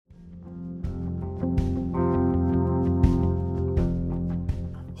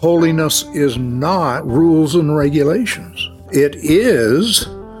Holiness is not rules and regulations. It is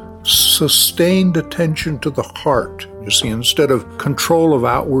sustained attention to the heart. You see, instead of control of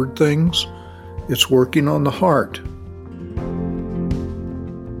outward things, it's working on the heart.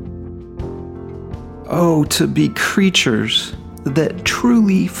 Oh, to be creatures that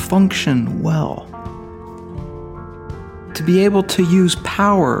truly function well. To be able to use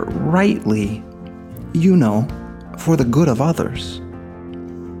power rightly, for the good of others.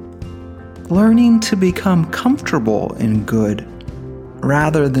 Learning to become comfortable in good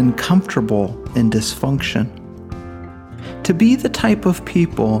rather than comfortable in dysfunction. To be the type of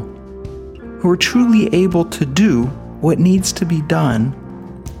people who are truly able to do what needs to be done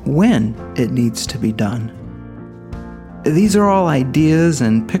when it needs to be done. These are all ideas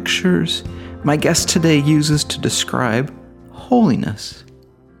and pictures my guest today uses to describe holiness.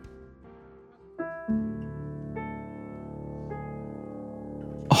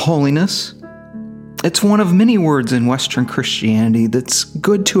 Holiness. It's one of many words in Western Christianity that's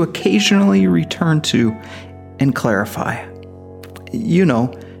good to occasionally return to and clarify.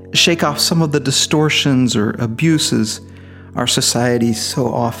 Shake off some of the distortions or abuses our society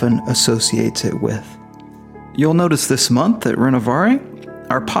so often associates it with. You'll notice this month at Renovare,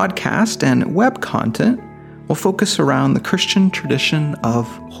 our podcast and web content will focus around the Christian tradition of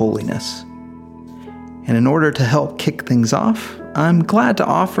holiness. And in order to help kick things off, I'm glad to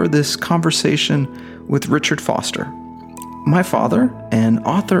offer this conversation with Richard Foster, my father and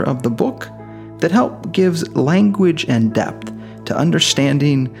author of the book that gives language and depth to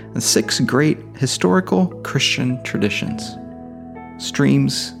understanding the 6 great historical Christian traditions,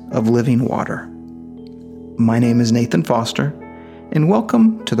 streams of living water. My name is Nathan Foster, and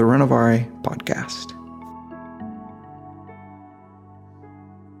welcome to the Renovare podcast.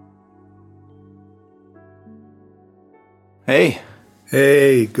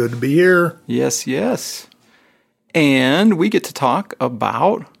 Hey, good to be here. Yes. And we get to talk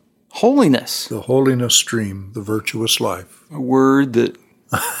about holiness. The holiness stream, the virtuous life. A word that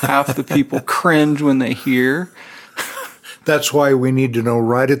half the people cringe when they hear. That's why we need to know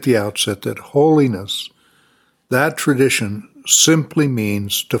right at the outset that holiness, that tradition, simply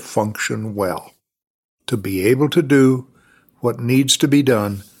means to function well, to be able to do what needs to be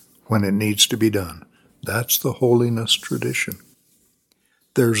done when it needs to be done. That's the holiness tradition.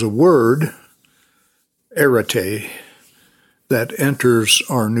 There's a word, arete, that enters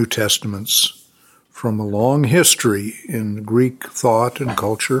our New Testaments from a long history in Greek thought and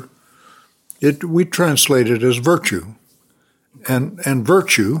culture. We translate it as virtue, and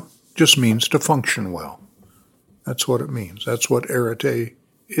virtue just means to function well. That's what it means. That's what arete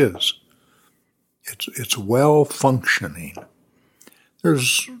is. It's well functioning.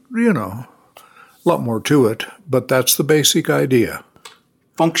 There's, a lot more to it, but that's the basic idea.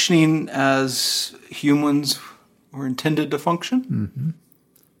 Functioning as humans were intended to function? Mm-hmm.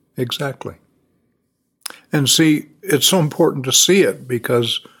 Exactly. And see, it's so important to see it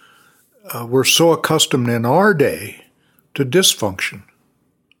because we're so accustomed in our day to dysfunction.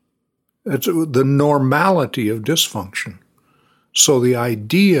 It's the normality of dysfunction. So the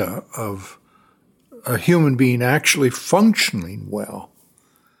idea of a human being actually functioning well,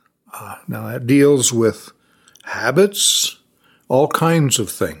 now that deals with habits, all kinds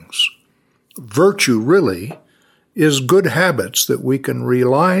of things. Virtue really is good habits that we can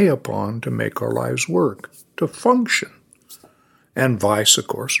rely upon to make our lives work, to function. And vice, of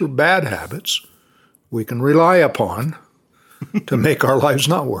course, are bad habits we can rely upon to make our lives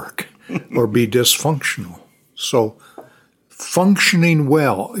not work or be dysfunctional. So functioning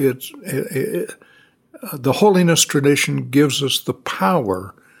well, the holiness tradition gives us the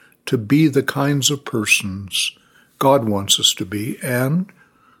power to be the kinds of persons God wants us to be, and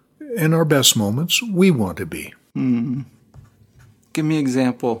in our best moments, we want to be. Give me an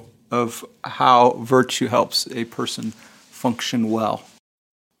example of how virtue helps a person function well.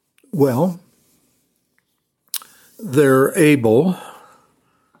 Well, they're able,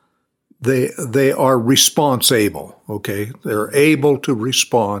 they are response-able, okay? They're able to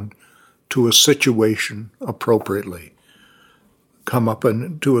respond to a situation appropriately. Come up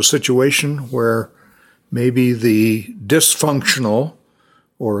into a situation where maybe the dysfunctional,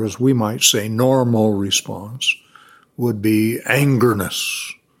 or as we might say, normal response would be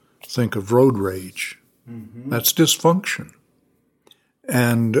angerness. Think of road rage. Mm-hmm. That's dysfunction.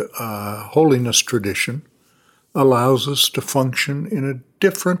 And holiness tradition allows us to function in a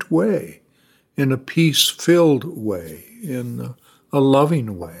different way, in a peace-filled way, in a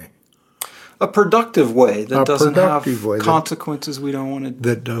loving way. A productive way that doesn't have consequences we don't want to.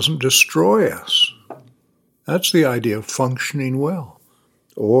 That doesn't destroy us. That's the idea of functioning well.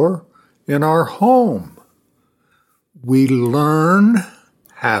 or in our home. We learn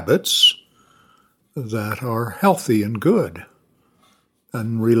habits that are healthy and good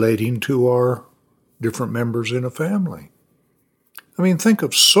and relating to our different members in a family. I mean, think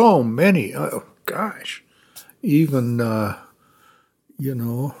of so many, even,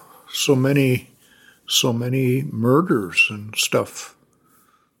 so many murders and stuff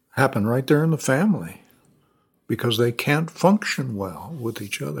happen right there in the family because they can't function well with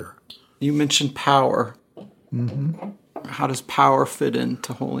each other. You mentioned power. Mm-hmm. How does power fit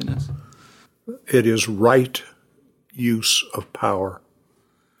into holiness? It is right use of power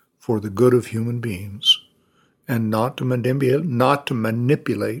for the good of human beings and not to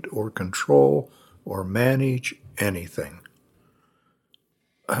manipulate or control or manage anything.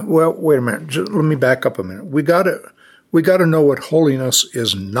 Well, wait a minute. Let me back up a minute. We got to know what holiness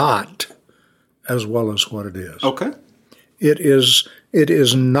is not as well as what it is. Okay. It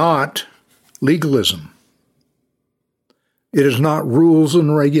is not legalism. It is not rules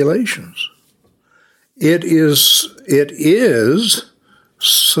and regulations. It is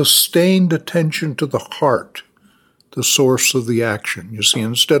sustained attention to the heart, the source of the action. You see,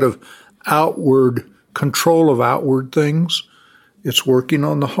 instead of outward control of outward things, it's working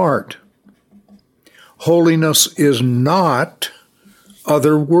on the heart. Holiness is not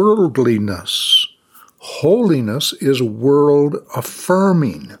otherworldliness. Holiness is world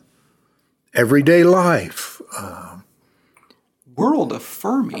affirming, everyday life. World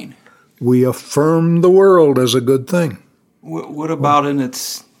affirming? We affirm the world as a good thing. What about in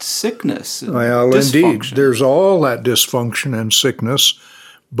its sickness and well, indeed, there's all that dysfunction and sickness,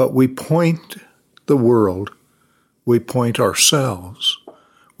 but we point the world, we point ourselves,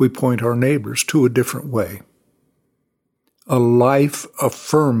 we point our neighbors to a different way. A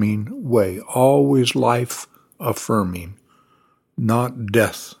life-affirming way, always life-affirming, not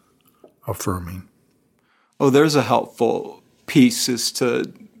death-affirming. Oh, there's a helpful piece is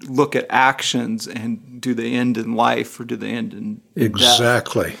to look at actions and do they end in life or do they end in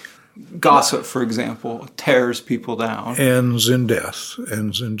exactly death? Gossip, for example, tears people down. Ends in death,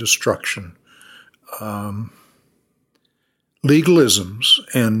 ends in destruction. Legalisms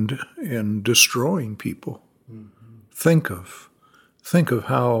end in destroying people. Mm-hmm. Think of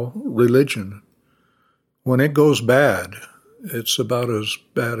how religion, when it goes bad, it's about as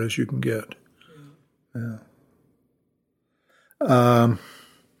bad as you can get. Yeah.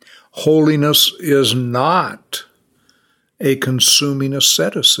 Holiness is not a consuming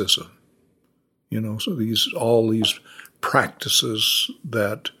asceticism. So all these practices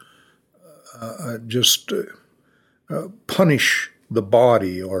that just punish the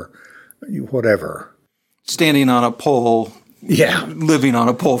body or whatever. Standing on a pole. Yeah. Living on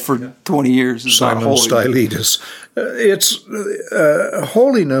a pole for 20 years is Simon not holy. Stylites.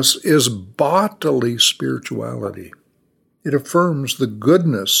 Holiness is bodily spirituality. It affirms the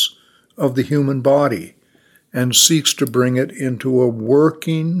goodness of the human body and seeks to bring it into a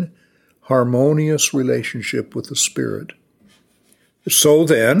working, harmonious relationship with the Spirit. So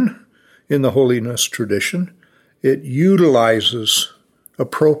then, in the holiness tradition, it utilizes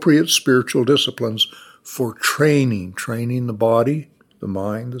appropriate spiritual disciplines for training the body, the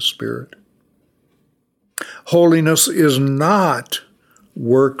mind, the spirit. Holiness is not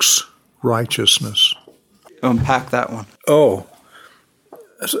works righteousness. Unpack that one. Oh,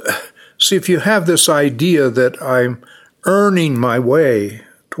 see, if you have this idea that I'm earning my way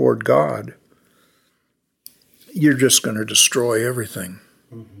toward God, you're just going to destroy everything.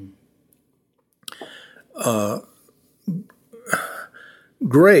 Mm-hmm.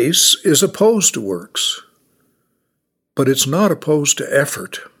 Grace is opposed to works, but it's not opposed to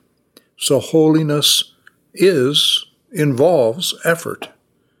effort. So holiness involves effort,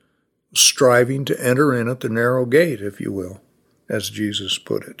 striving to enter in at the narrow gate, if you will, as Jesus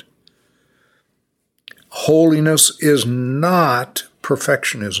put it. Holiness is not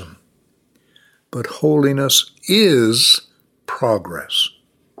perfectionism, but holiness is progress.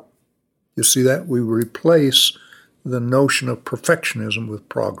 You see that? We replace the notion of perfectionism with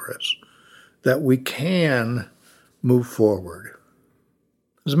progress, that we can move forward.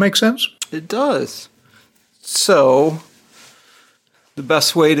 Does it make sense? It does. So, the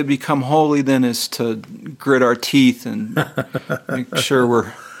best way to become holy then is to grit our teeth and make sure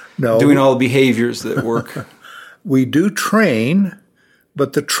we're doing all the behaviors that work. We do train,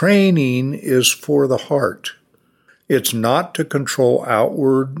 but the training is for the heart. It's not to control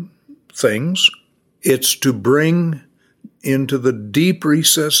outward things. It's to bring into the deep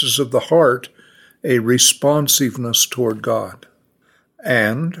recesses of the heart a responsiveness toward God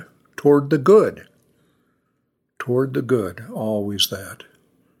and toward the good. Toward the good, always that.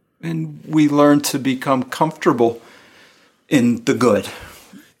 And we learn to become comfortable in the good.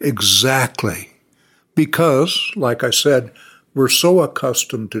 Exactly. Because, like I said, we're so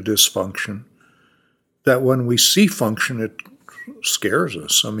accustomed to dysfunction that when we see function, it scares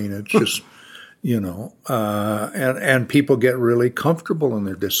us. I mean, it's just, and people get really comfortable in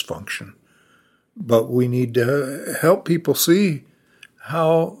their dysfunction. But we need to help people see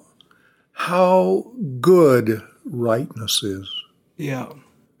how good rightness is. Yeah.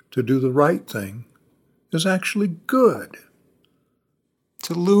 To do the right thing is actually good. It's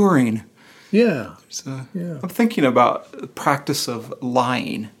alluring. Yeah. I'm thinking about the practice of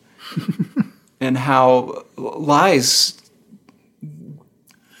lying and how lies,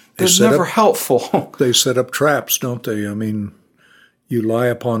 they're never helpful. They set up traps, don't they? I mean, you lie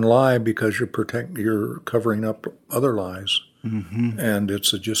upon lie because you're covering up other lies. Mm-hmm. And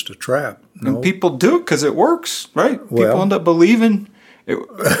it's just a trap. No? And people do it because it works, right? People end up believing you.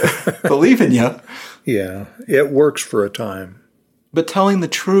 Yeah, it works for a time. But telling the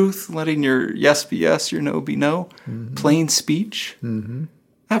truth, letting your yes be yes, your no be no, plain speech,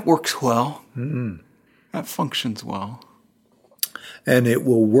 that works well. Mm-hmm. That functions well. And it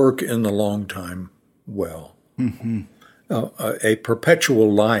will work in the long time well. Mm-hmm. A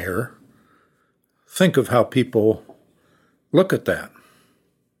perpetual liar, think of how people look at that.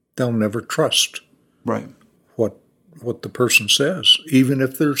 They'll never trust what the person says, even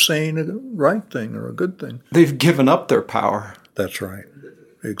if they're saying a right thing or a good thing. They've given up their power. That's right.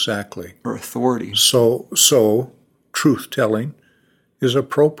 Exactly. Or authority. So truth-telling is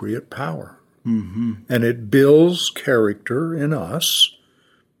appropriate power. Mm-hmm. And it builds character in us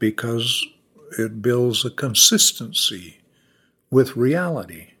because it builds a consistency with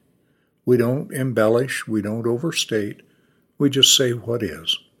reality. We don't embellish, we don't overstate, we just say what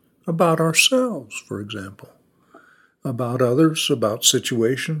is. About ourselves, for example. About others, about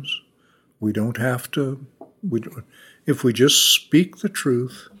situations. We don't have to, if we just speak the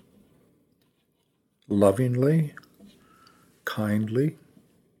truth lovingly, kindly,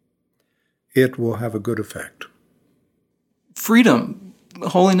 it will have a good effect. Freedom.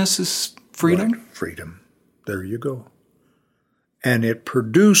 Holiness is freedom. Right. Freedom. There you go. And it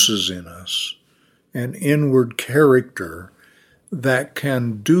produces in us an inward character that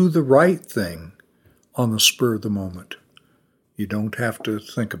can do the right thing on the spur of the moment. You don't have to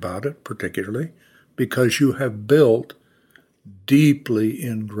think about it particularly because you have built deeply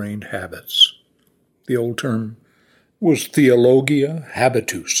ingrained habits. The old term was theologia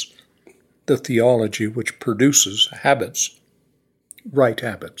habitus, the theology which produces habits, right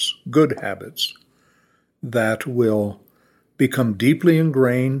habits, good habits, that will become deeply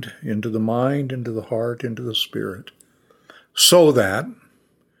ingrained into the mind, into the heart, into the spirit, so that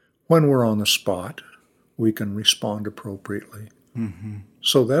when we're on the spot, we can respond appropriately. Mm-hmm.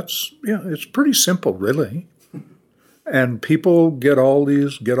 So it's pretty simple, really. And people get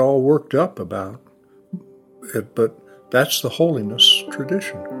all worked up about it, but that's the holiness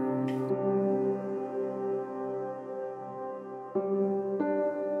tradition.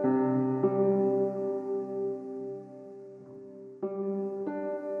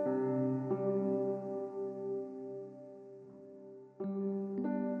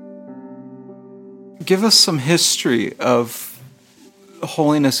 Give us some history of the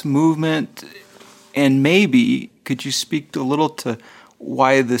holiness movement, and maybe could you speak a little to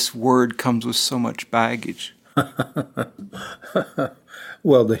why this word comes with so much baggage?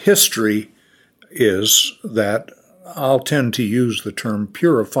 Well, the history is that I'll tend to use the term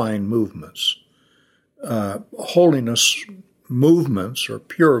purifying movements. Holiness movements or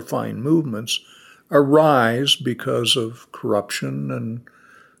purifying movements arise because of corruption and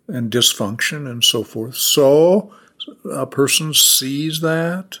dysfunction and so forth. So a person sees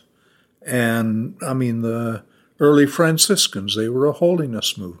that, and I mean the early Franciscans, they were a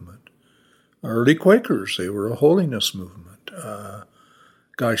holiness movement. Early Quakers, they were a holiness movement.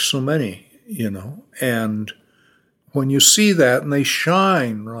 So many, and when you see that and they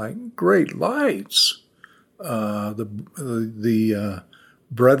shine like great lights, the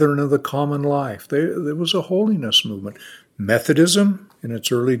brethren of the common life, there was a holiness movement. Methodism, in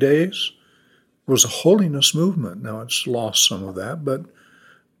its early days, was a holiness movement. Now it's lost some of that, but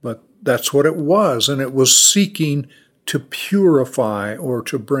that's what it was, and it was seeking to purify or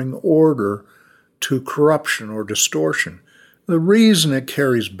to bring order to corruption or distortion. The reason it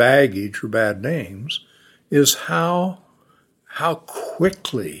carries baggage or bad names is how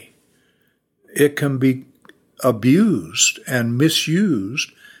quickly it can be abused and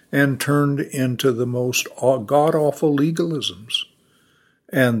misused and turned into the most god-awful legalisms.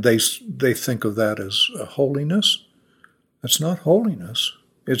 And they think of that as holiness. That's not holiness.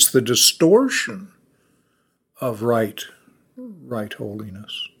 It's the distortion of right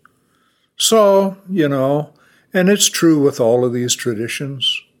holiness. So, and it's true with all of these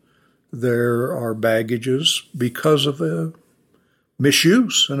traditions. There are baggages because of the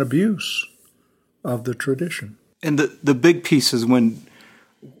misuse and abuse of the tradition. And the big piece is when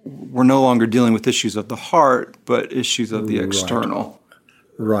we're no longer dealing with issues of the heart, but issues of the external.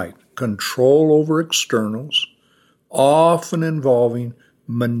 Right. Control over externals, often involving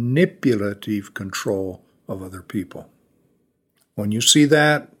manipulative control of other people. When you see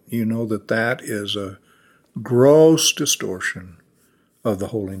that, you know that is a gross distortion of the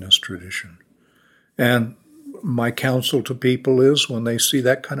holiness tradition. And my counsel to people is, when they see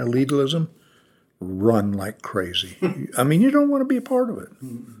that kind of legalism, run like crazy. I mean, you don't want to be a part of it.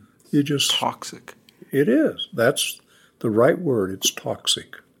 You just... Toxic. It is. That's the right word. It's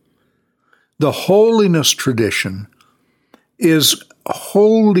toxic. The holiness tradition is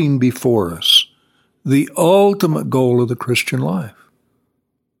holding before us the ultimate goal of the Christian life.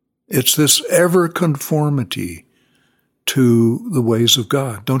 It's this ever conformity to the ways of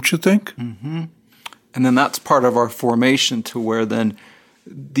God, don't you think? Mm-hmm. And then that's part of our formation to where then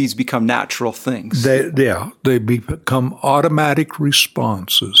these become natural things. They become automatic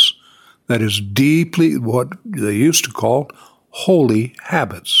responses. That is deeply what they used to call holy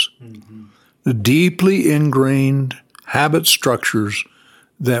habits. Mm-hmm. The deeply ingrained habit structures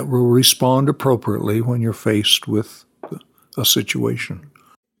that will respond appropriately when you're faced with a situation.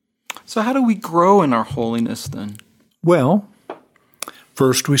 So how do we grow in our holiness then? Well,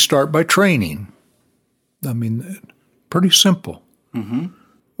 first we start by training. I mean, pretty simple.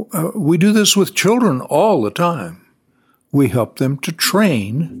 Mm-hmm. We do this with children all the time. We help them to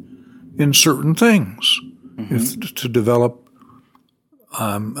train in certain things. Mm-hmm. To develop,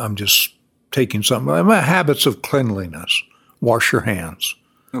 I'm just taking something, habits of cleanliness. Wash your hands.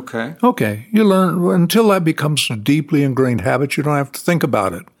 Okay, you learn, until that becomes a deeply ingrained habit, you don't have to think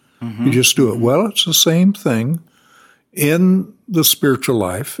about it. Mm-hmm. You just do it. Well, it's the same thing in the spiritual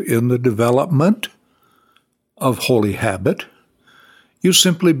life, in the development of holy habit. You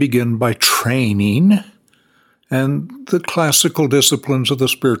simply begin by training, and the classical disciplines of the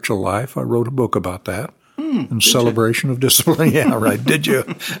spiritual life. I wrote a book about that. And celebration of discipline. Yeah, right. Did you?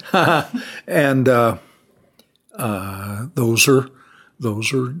 And those are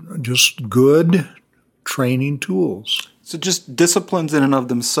just good training tools. So just disciplines in and of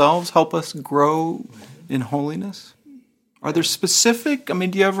themselves help us grow in holiness? Are there specific, do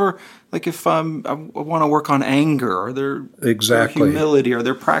you ever, like if I want to work on anger, are there exactly humility, are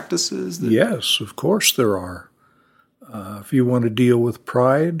there practices? Yes, of course there are. If you want to deal with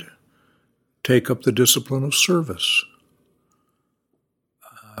pride, take up the discipline of service.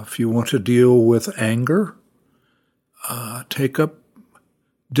 If you want to deal with anger, take up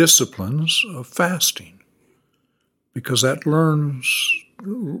disciplines of fasting, because that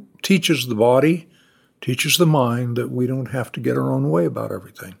teaches the body, teaches the mind that we don't have to get our own way about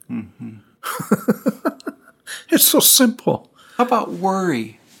everything. Mm-hmm. It's so simple. How about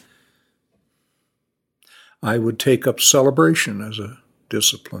worry? I would take up celebration as a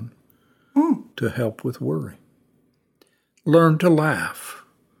discipline to help with worry. Learn to laugh.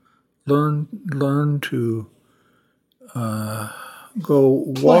 Learn to go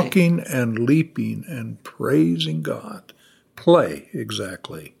walking and leaping and praising God. Play,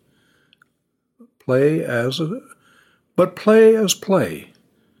 exactly. Play as play.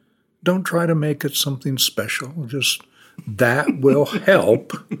 Don't try to make it something special. Just that will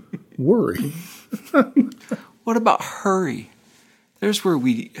help worry. What about hurry? There's where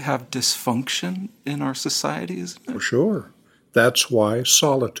we have dysfunction in our society, isn't it? For sure. That's why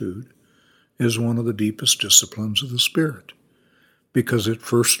solitude is one of the deepest disciplines of the Spirit. Because it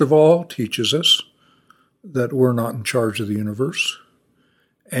first of all teaches us that we're not in charge of the universe.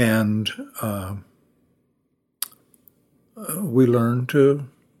 And we learn to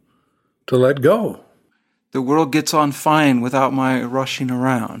let go. The world gets on fine without my rushing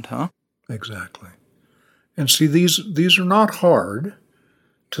around, huh? Exactly. And see, these are not hard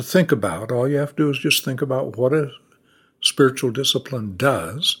to think about. All you have to do is just think about what a spiritual discipline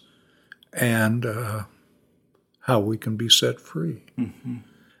does and how we can be set free. Mm-hmm.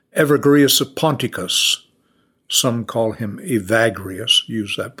 Evagrius of Ponticus, some call him Evagrius,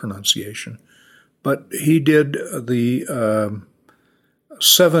 use that pronunciation, but he did the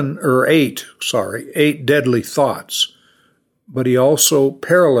 8 deadly thoughts, but he also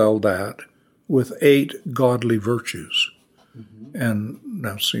paralleled that with 8 godly virtues. Mm-hmm. And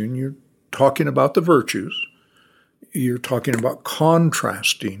now soon you're talking about the virtues, you're talking about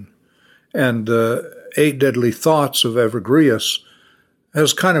contrasting. And the 8 deadly thoughts of Evagrius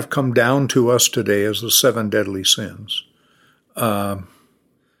has kind of come down to us today as the 7 deadly sins. But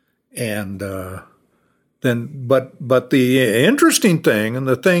the interesting thing, and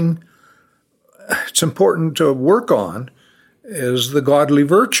the thing it's important to work on, is the godly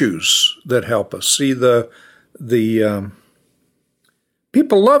virtues that help us. See, the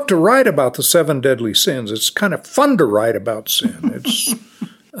people love to write about the 7 deadly sins. It's kind of fun to write about sin. It's,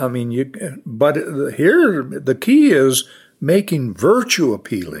 but here the key is making virtue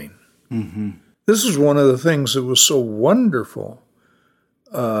appealing. Mm-hmm. This is one of the things that was so wonderful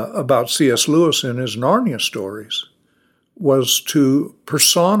about C.S. Lewis in his Narnia stories, was to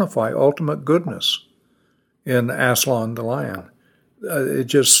personify ultimate goodness in Aslan the lion. It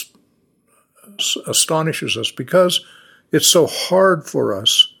just astonishes us because it's so hard for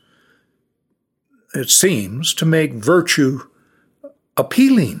us, it seems, to make virtue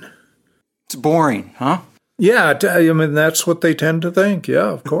appealing. It's boring, huh? Yeah, that's what they tend to think. Yeah,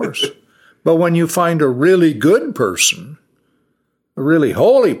 of course. But when you find a really good person, a really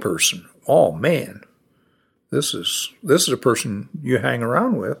holy person, oh man, this is a person you hang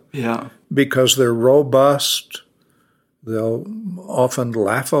around with. Yeah. Because they're robust, they'll often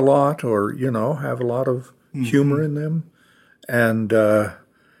laugh a lot, or have a lot of humor in them, and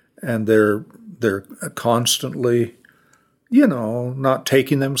they're constantly, not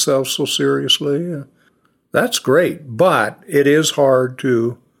taking themselves so seriously. That's great, but it is hard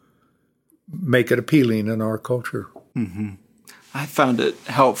to make it appealing in our culture. Mm-hmm. I found it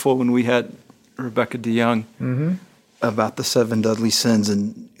helpful when we had Rebecca DeYoung about the 7 deadly sins,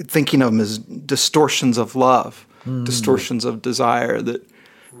 and thinking of them as distortions of love, distortions of desire, that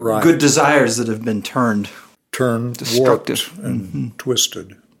good desires that have been turned destructive, warped, and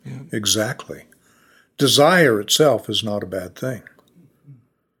twisted. Yeah. Exactly. Desire itself is not a bad thing.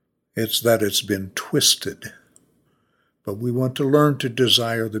 It's that it's been twisted. But we want to learn to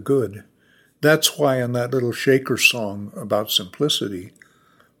desire the good. That's why in that little Shaker song about simplicity,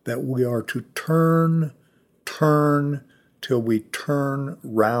 that we are to turn till we turn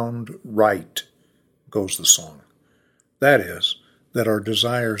round right, goes the song. That is, that our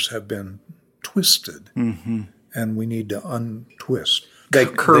desires have been twisted, and we need to untwist. They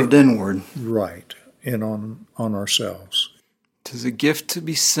curved inward. Right, in on ourselves. 'Tis a gift to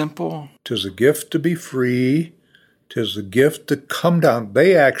be simple. 'Tis a gift to be free. 'Tis a gift to come down.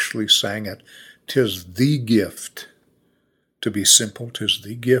 They actually sang it. 'Tis the gift to be simple. 'Tis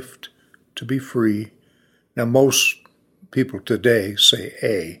the gift to be free. Now, most people today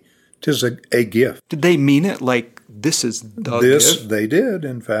say 'tis a gift. Did they mean it like this is the gift? They did,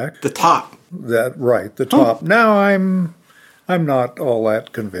 in fact. The top. The top. Now, I'm not all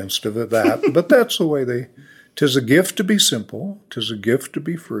that convinced of that, but that's the way 'tis a gift to be simple. 'Tis a gift to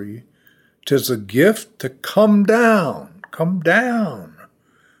be free. 'Tis a gift to come down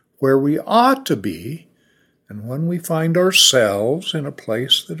where we ought to be, and when we find ourselves in a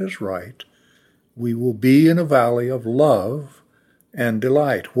place that is right, we will be in a valley of love and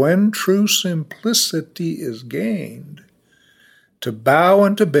delight. When true simplicity is gained, to bow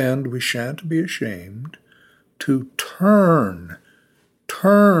and to bend we shan't be ashamed, to turn,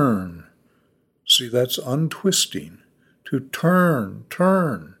 see, that's untwisting, to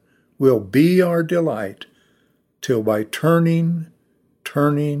turn, will be our delight, till by turning,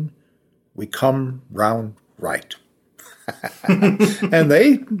 we come round right. And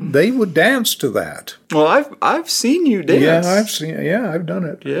they would dance to that. Well, I've seen you dance. I've done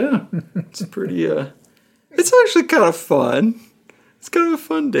it. Yeah, it's pretty. It's actually kind of fun. It's kind of a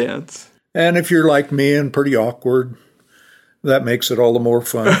fun dance. And if you're like me and pretty awkward, that makes it all the more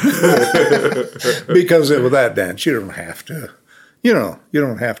fun. Because with that dance, you don't have to. You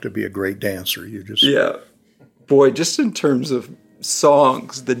don't have to be a great dancer. You just Boy, just in terms of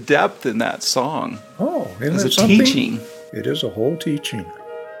songs, the depth in that song. Oh, is a teaching. It is a whole teaching.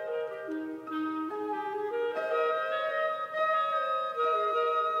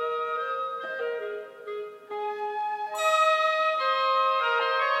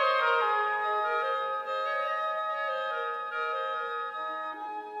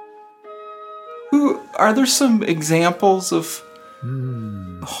 Are there some examples of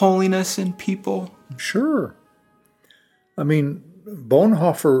holiness in people? Sure. I mean,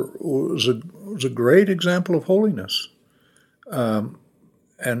 Bonhoeffer was a great example of holiness,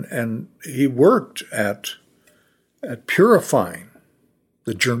 and he worked at purifying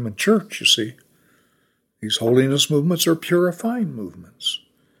the German church. You see, these holiness movements are purifying movements.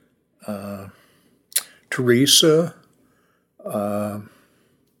 Teresa of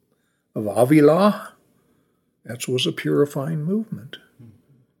Avila, that was a purifying movement,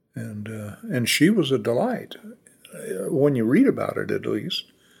 and she was a delight. when you read about it at least,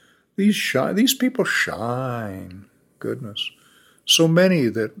 these people shine. Goodness. So many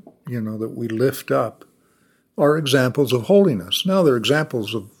that, that we lift up are examples of holiness. Now they're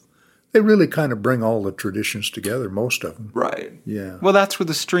examples of, they really kind of bring all the traditions together, most of them. Right. Yeah. Well, that's where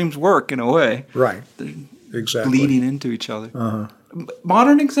the streams work in a way. Right. They're exactly. bleeding into each other.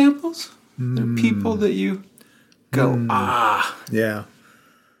 Modern examples? They're people that you go, Yeah.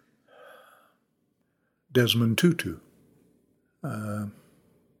 Desmond Tutu. But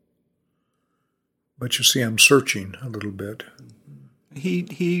you see, I'm searching a little bit.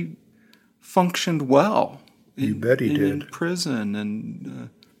 He functioned well. You bet he did. In prison, and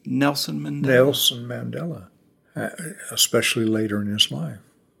Nelson Mandela. Nelson Mandela, especially later in his life.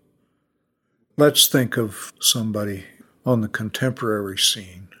 Let's think of somebody on the contemporary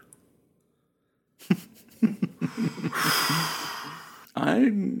scene.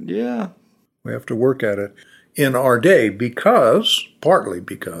 Yeah. We have to work at it in our day partly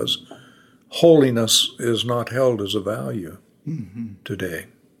because holiness is not held as a value today.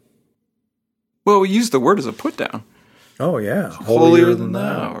 Well, we use the word as a put down. Oh, yeah. Holier than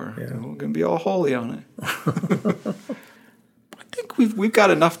thou. Or we're going to be all holy on it. I think we've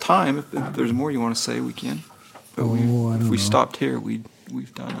got enough time. If there's more you want to say, we can. But if we stopped here, we've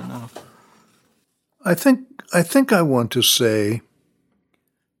done enough. I think I want to say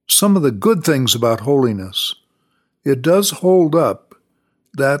some of the good things about holiness. It does hold up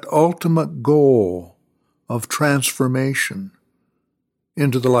that ultimate goal of transformation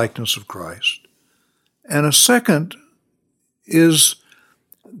into the likeness of Christ. And a second is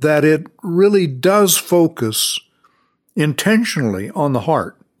that it really does focus intentionally on the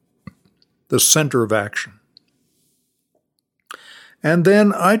heart, the center of action. And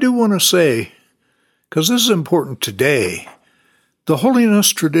then I do want to say, because this is important today, the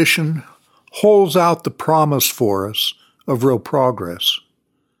holiness tradition holds out the promise for us of real progress.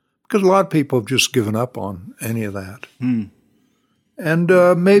 Because a lot of people have just given up on any of that.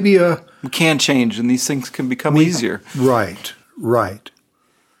 And maybe we can change, and these things can become easier. Right.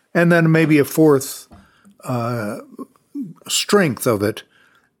 And then maybe a fourth strength of it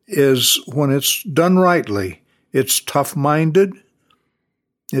is when it's done rightly, it's tough-minded,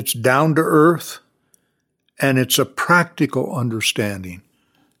 it's down to earth, and it's a practical understanding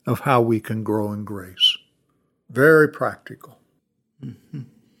of how we can grow in grace. Very practical.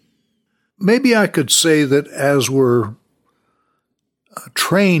 Maybe I could say that as we're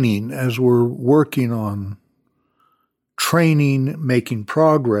training, as we're working on training, making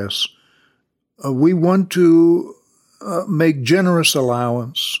progress, we want to make generous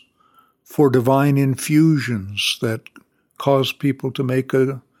allowance for divine infusions that cause people to make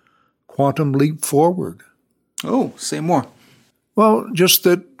a quantum leap forward. Oh, say more. Well, just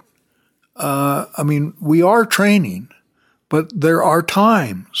that, we are training, but there are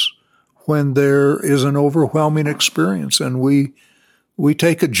times when there is an overwhelming experience and we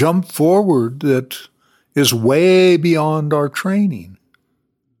take a jump forward that is way beyond our training.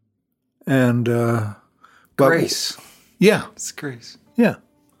 And grace. Yeah. It's grace. Yeah.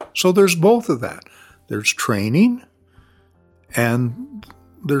 So there's both of that. There's training and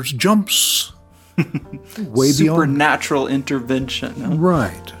there's jumps way beyond. Supernatural intervention. Huh?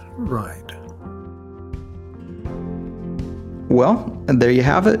 Right. Well, and there you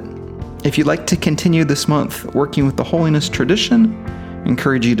have it. If you'd like to continue this month working with the holiness tradition, I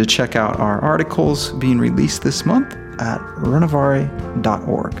encourage you to check out our articles being released this month at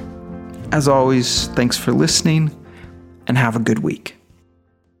renovare.org. As always, thanks for listening and have a good week.